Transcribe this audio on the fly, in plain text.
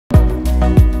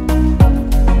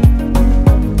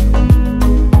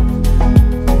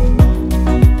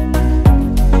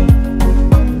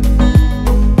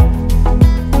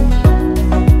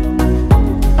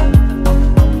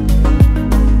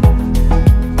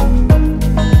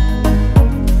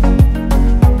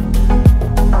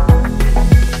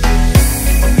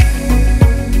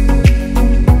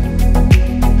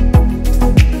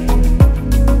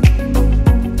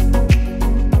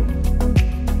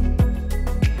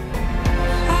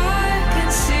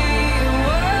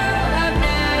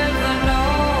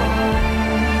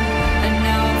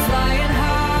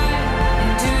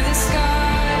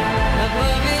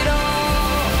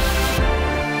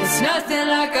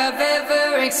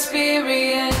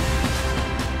experience.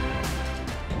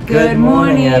 Good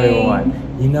morning, everyone.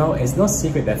 You know, it's no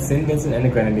secret that St. Vincent and the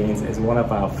Grenadines is one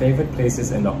of our favorite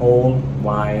places in the whole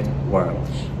wide world.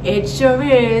 It sure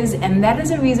is, and that is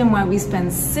the reason why we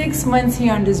spent 6 months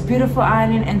here on this beautiful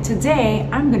island, and today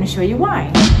I'm going to show you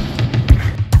why.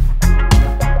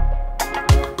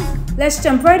 Let's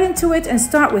jump right into it and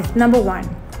start with number 1.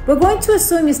 We're going to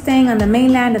assume you're staying on the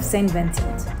mainland of St.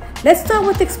 Vincent. Let's start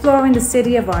with exploring the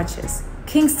city of arches,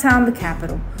 Kingstown, the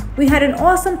capital. We had an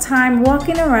awesome time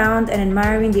walking around and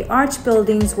admiring the arch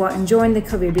buildings while enjoying the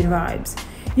Caribbean vibes.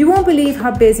 You won't believe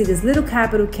how busy this little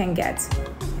capital can get.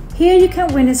 Here you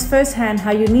can witness firsthand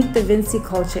how unique the Vinci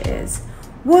culture is.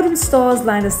 Wooden stalls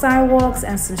line the sidewalks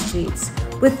and some streets,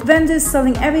 with vendors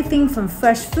selling everything from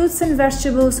fresh fruits and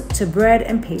vegetables to bread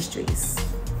and pastries.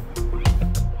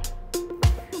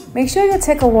 Make sure you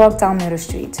take a walk down Middle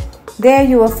Street. There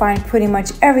you will find pretty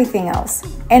much everything else,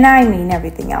 and I mean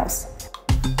everything else.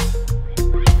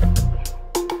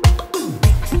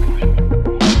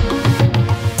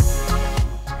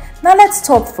 Now let's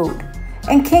talk food.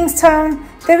 In Kingstown,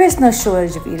 there is no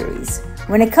shortage of eateries.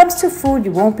 When it comes to food,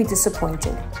 you won't be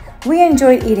disappointed. We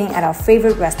enjoyed eating at our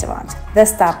favorite restaurant, The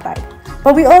Stoplight,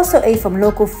 but we also ate from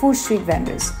local food street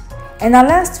vendors. In our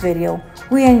last video,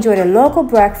 we enjoyed a local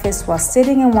breakfast while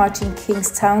sitting and watching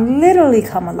Kingstown literally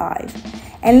come alive.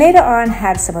 And later on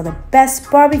had some of the best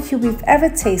barbecue we've ever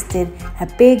tasted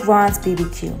at Big Ron's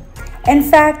BBQ. In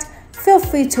fact, feel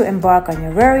free to embark on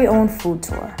your very own food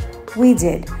tour. We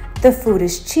did. The food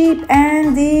is cheap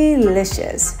and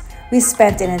delicious. We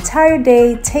spent an entire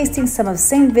day tasting some of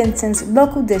St. Vincent's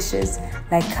local dishes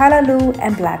like callaloo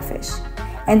and blackfish.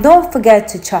 And don't forget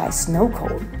to try snow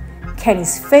cone,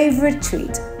 Kenny's favorite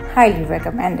treat. Highly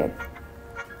recommended.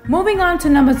 Moving on to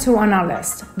number 2 on our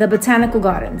list, the Botanical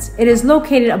Gardens. It is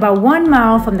located about 1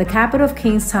 mile from the capital of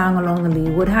Kingstown along the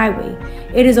Leawood Highway.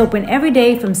 It is open every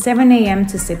day from 7 a.m.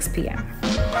 to 6 p.m.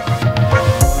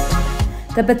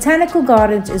 The Botanical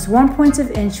Gardens is one point of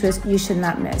interest you should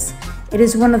not miss. It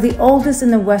is one of the oldest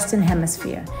in the Western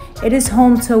Hemisphere. It is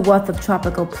home to a wealth of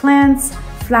tropical plants,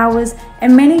 flowers,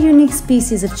 and many unique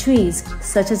species of trees,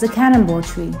 such as the cannonball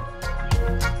tree.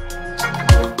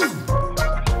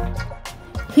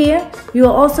 Here, you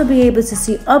will also be able to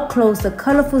see up close the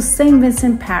colorful St.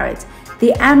 Vincent parrot,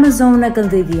 the Amazona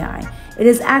galdigii. It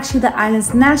is actually the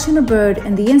island's national bird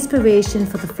and the inspiration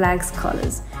for the flag's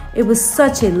colors. It was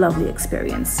such a lovely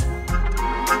experience.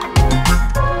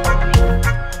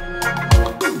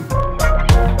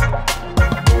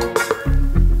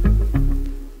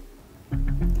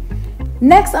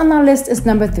 Next on our list is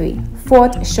number 3,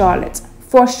 Fort Charlotte.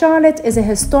 Fort Charlotte is a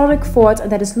historic fort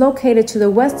that is located to the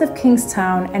west of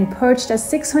Kingstown and perched at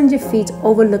 600 feet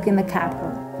overlooking the capital.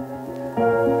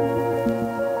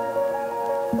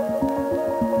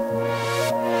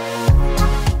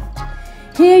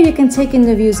 Here you can take in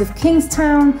the views of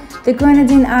Kingstown, the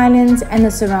Grenadine Islands, and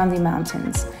the surrounding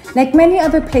mountains. Like many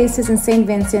other places in St.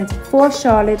 Vincent, Fort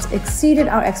Charlotte exceeded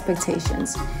our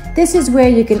expectations. This is where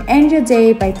you can end your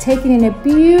day by taking in a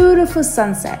beautiful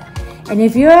sunset. And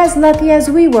if you're as lucky as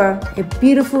we were, a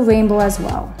beautiful rainbow as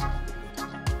well.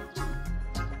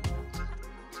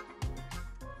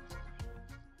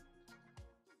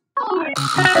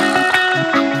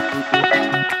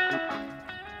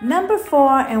 Number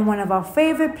 4, and one of our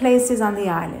favorite places on the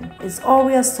island, is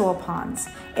Oria Saw Ponds.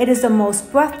 It is the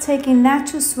most breathtaking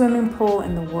natural swimming pool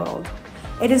in the world.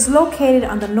 It is located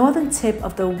on the northern tip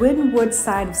of the windward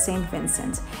side of St.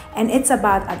 Vincent, and it's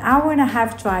about an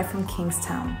hour-and-a-half drive from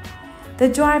Kingstown. The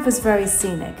drive is very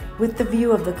scenic, with the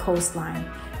view of the coastline.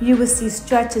 You will see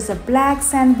stretches of black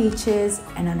sand beaches,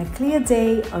 and on a clear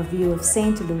day, a view of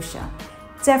St. Lucia.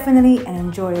 Definitely an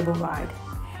enjoyable ride.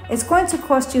 It's going to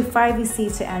cost you $5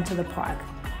 EC to enter the park.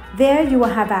 There you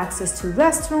will have access to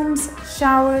restrooms,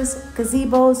 showers,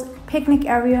 gazebos, picnic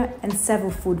area, and several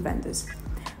food vendors.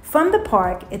 From the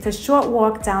park, it's a short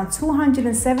walk down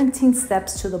 217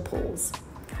 steps to the pools.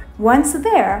 Once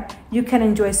there, you can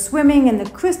enjoy swimming in the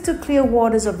crystal clear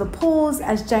waters of the pools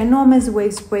as ginormous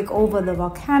waves break over the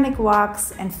volcanic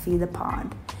rocks and feed the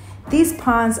pond. These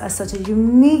ponds are such a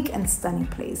unique and stunning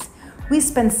place. We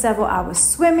spent several hours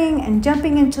swimming and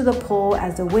jumping into the pool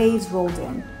as the waves rolled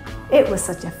in. It was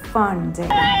such a fun day.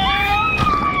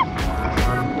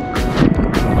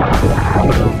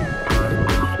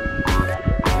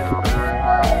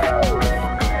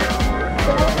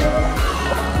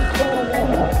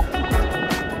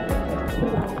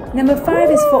 Number 5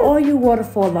 is for all you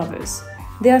waterfall lovers.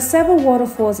 There are several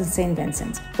waterfalls in St.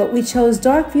 Vincent, but we chose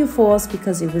Darkview Falls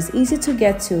because it was easy to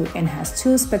get to and has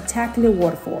 2 spectacular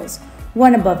waterfalls,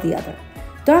 one above the other.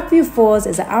 Darkview Falls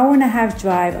is an hour-and-a-half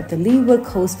drive up the Leeward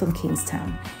coast from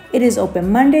Kingstown. It is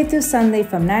open Monday through Sunday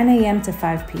from 9 a.m. to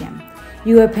 5 p.m.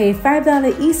 You will pay a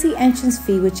 $5 easy entrance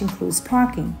fee, which includes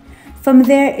parking. From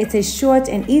there, it's a short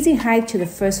and easy hike to the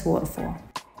first waterfall.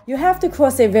 You have to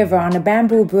cross a river on a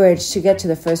bamboo bridge to get to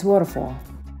the first waterfall.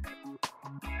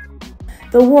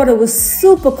 The water was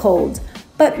super cold,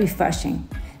 but refreshing.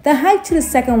 The hike to the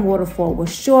second waterfall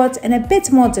was short and a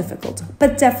bit more difficult,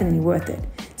 but definitely worth it,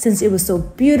 since it was so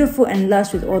beautiful and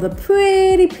lush with all the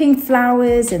pretty pink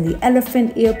flowers and the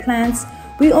elephant ear plants.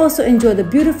 We also enjoyed the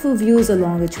beautiful views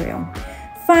along the trail.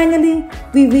 Finally,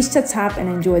 we reached the top and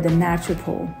enjoyed the natural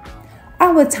pool.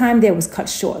 Our time there was cut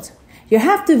short. You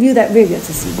have to view that video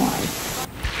to see why.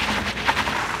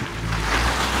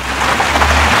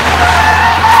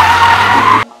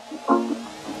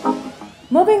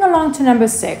 Moving along to number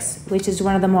 6, which is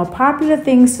one of the more popular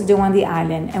things to do on the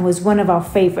island and was one of our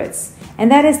favorites,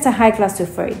 and that is to hike La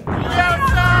Soufrière.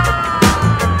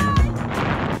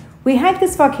 We hiked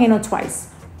this volcano twice,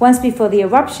 once before the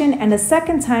eruption and the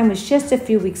second time was just a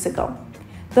few weeks ago.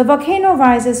 The volcano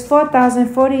rises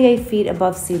 4,048 feet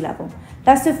above sea level.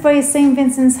 La Soufrière is St.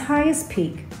 Vincent's highest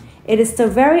peak. It is still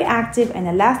very active and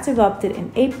it last erupted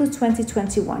in April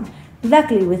 2021,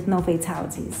 luckily with no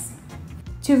fatalities.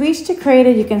 To reach the crater,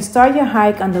 you can start your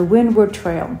hike on the Windward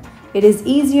Trail. It is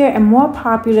easier and more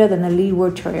popular than the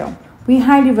Leeward Trail. We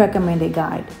highly recommend a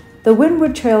guide. The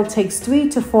Windward Trail takes 3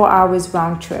 to 4 hours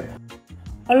round trip.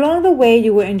 Along the way,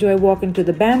 you will enjoy walking through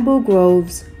the bamboo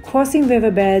groves, crossing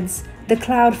riverbeds, the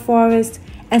cloud forest,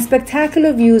 and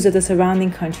spectacular views of the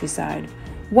surrounding countryside.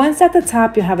 Once at the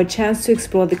top, you'll have a chance to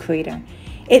explore the crater.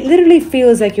 It literally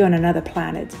feels like you're on another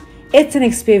planet. It's an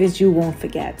experience you won't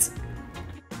forget.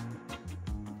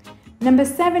 Number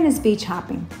 7 is beach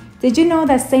hopping. Did you know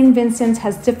that St. Vincent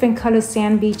has different colored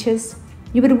sand beaches?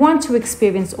 You would want to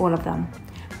experience all of them.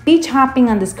 Beach hopping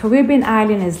on this Caribbean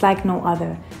island is like no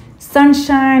other.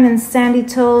 Sunshine and sandy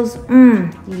toes,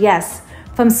 yes.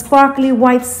 From sparkly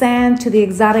white sand to the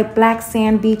exotic black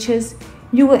sand beaches,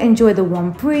 you will enjoy the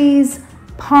warm breeze,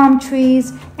 palm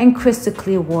trees, and crystal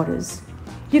clear waters.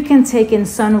 You can take in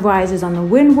sunrises on the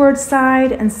windward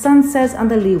side and sunsets on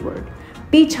the leeward.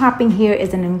 Beach hopping here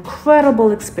is an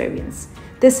incredible experience.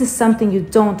 This is something you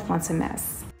don't want to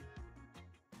miss.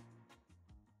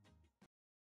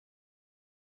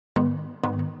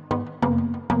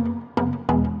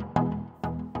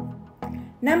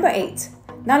 Number 8.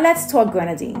 Now let's talk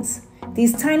Grenadines.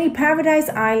 These tiny paradise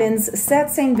islands set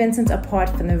St. Vincent apart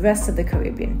from the rest of the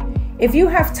Caribbean. If you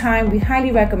have time, we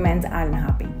highly recommend island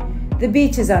hopping. The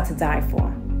beaches are to die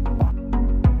for.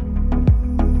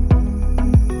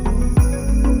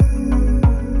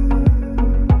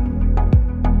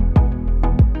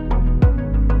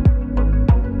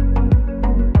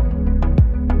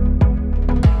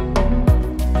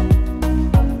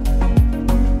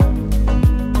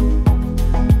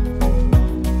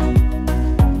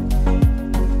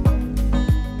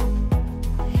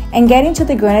 And getting to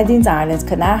the Grenadines Islands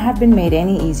could not have been made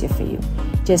any easier for you.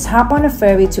 Just hop on a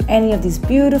ferry to any of these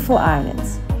beautiful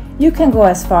islands. You can go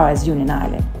as far as Union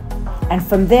Island. And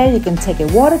from there you can take a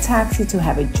water taxi to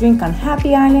have a drink on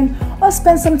Happy Island or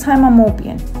spend some time on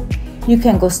Mopian. You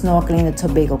can go snorkeling in the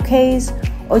Tobago Cays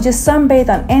or just sunbathe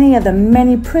on any of the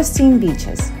many pristine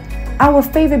beaches. Our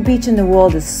favorite beach in the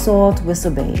world is Salt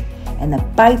Whistle Bay and the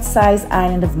bite-sized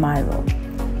island of Myro.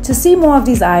 To see more of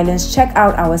these islands, check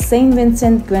out our St.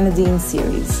 Vincent Grenadines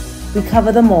series. We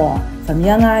cover them all, from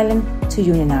Young Island to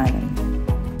Union Island.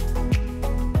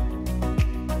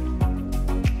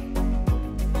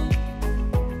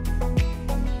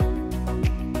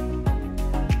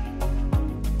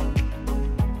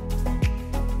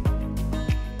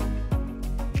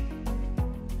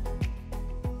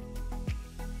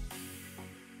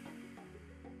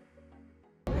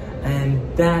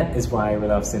 And that is why we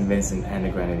love St. Vincent and the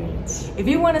Grenadines. If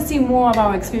you want to see more of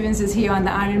our experiences here on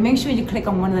the island, make sure you click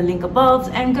on one of the links above.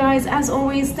 And guys, as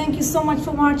always, thank you so much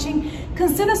for watching.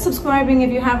 Consider subscribing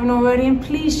if you haven't already, and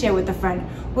please share with a friend.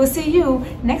 We'll see you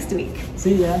next week.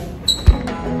 See ya.